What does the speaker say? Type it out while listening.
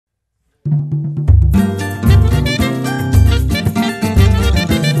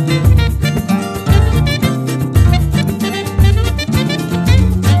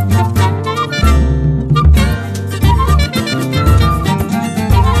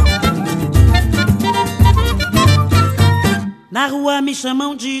rua me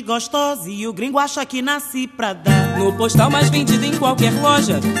chamam de gostosa e o gringo acha que nasci pra dar. No postal mais vendido em qualquer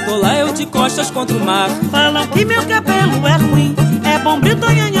loja, tô lá eu de costas contra o mar. Falam que meu cabelo é ruim, é bombril,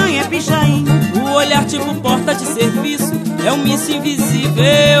 toin-oin-oin, é pichain. O olhar tipo porta de serviço, é um míssil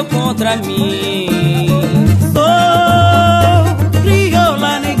invisível contra mim. Sou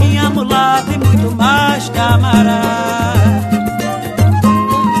crioula, neguinha, mulata e muito mais, camarada.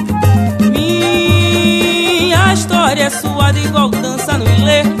 Minha história é suada igual dança no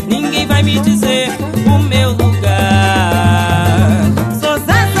ilê, ninguém vai me dizer o meu lugar. Sou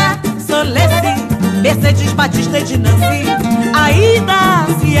Zezé, sou Leci, Mercedes, Batista e de Nancy, Aida,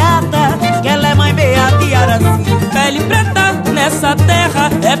 Ciata, que ela é mãe beata e Araci. Pele preta nessa terra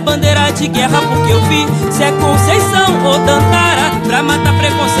é bandeira de guerra, porque eu vi se é Conceição ou Tantara, pra matar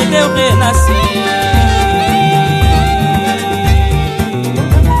preconceito eu renasci.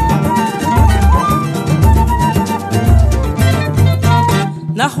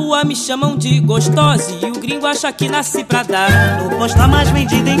 Na rua me chamam de gostosa e o gringo acha que nasci pra dar. No postal mais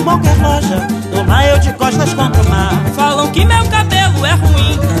vendido em qualquer loja, tô lá eu de costas contra o mar. Falam que meu cabelo é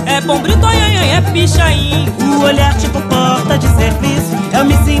ruim, é bombril, toin-oin-oin, é pichain. O olhar tipo porta de serviço, é o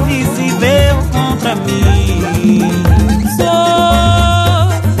míssil invisível contra mim.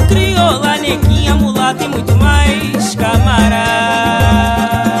 Sou crioula, neguinha, mulata e muito mais, camarada.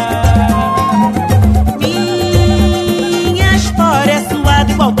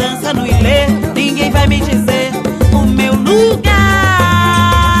 Igual dança no ilê, ninguém vai me dizer o meu lugar.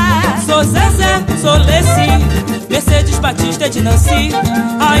 Sou Zezé, sou Leci, Mercedes, Batista de Nancy,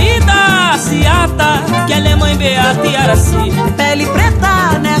 Aida, Ciata, que ela é mãe beata e Araci. Pele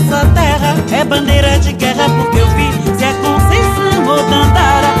preta nessa terra é bandeira de guerra, porque eu vi se é Conceição ou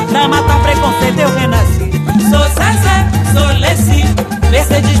Tantara, pra matar preconceito eu renasci. Sou Zezé, sou Leci,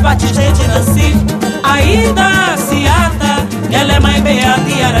 Mercedes, Batista de Nancy, Aida, Ciata, ela é mãe beata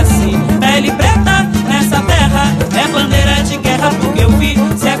e Araci. Pele preta nessa terra é bandeira de guerra, porque eu vi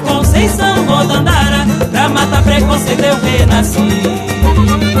se é Conceição ou Tantara, pra matar preconceito eu renasci.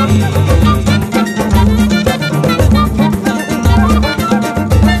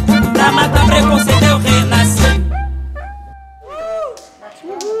 Pra matar preconceito eu renasci. Pra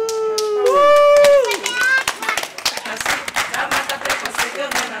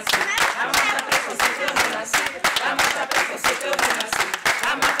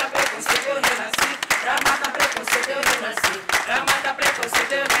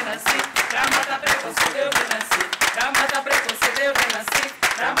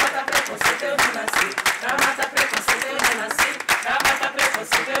matar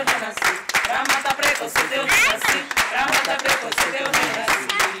preconceito eu renasci, pra matar preconceito eu renasci.